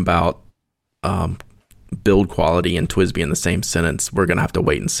talking about build quality and TWSBI in the same sentence. We're gonna have to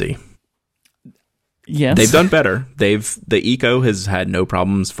wait and see. Yes, they've done better. The Eco has had no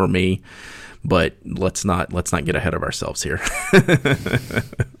problems for me, but let's not get ahead of ourselves here.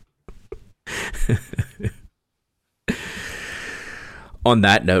 On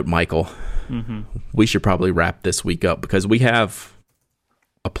that note, Michael, we should probably wrap this week up because we have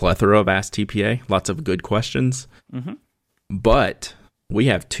a plethora of Ask TPA, lots of good questions, but we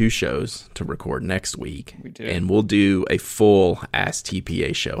have 2 shows to record next week. We do. And we'll do a full Ask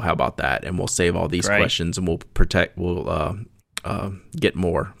TPA show. How about that? And we'll save all these questions and we'll get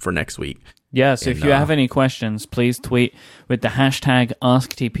more for next week. Yes, if you have any questions, please tweet with the hashtag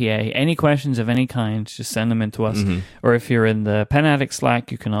AskTPA. Any questions of any kind, just send them in to us. Or if you're in the Pen Addict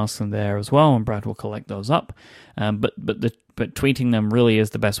Slack, you can ask them there as well, and Brad will collect those up. But tweeting them really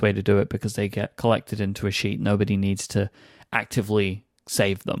is the best way to do it because they get collected into a sheet. Nobody needs to actively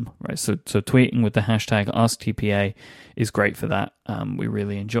save them, right? So tweeting with the hashtag AskTPA is great for that. We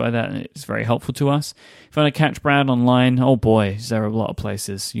really enjoy that, and it's very helpful to us. If you want to catch Brad online, oh boy, is there a lot of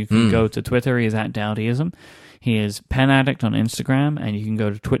places. You can go to Twitter. He is at Dowdyism. He is Pen Addict on Instagram, and you can go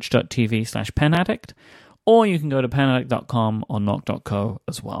to twitch.tv/penaddict, or you can go to penaddict.com or knock.co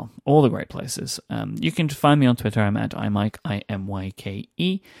as well. All the great places. You can find me on Twitter. I'm at imyke,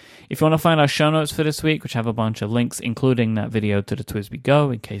 IMYKE. If you want to find our show notes for this week, which have a bunch of links, including that video to the TWSBI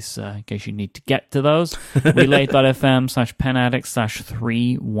Go, in case you need to get to those,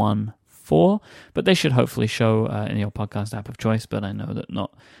 relay.fm/penaddict/314. But they should hopefully show in your podcast app of choice. But I know that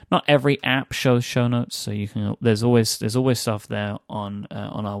not every app shows show notes, so you can. There's always stuff there on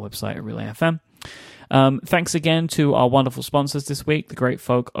our website at Relay FM. Thanks again to our wonderful sponsors this week, the great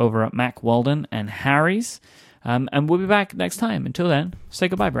folk over at Mack Weldon and Harry's. And we'll be back next time. Until then, say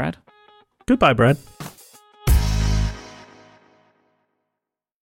goodbye, Brad. Goodbye, Brad.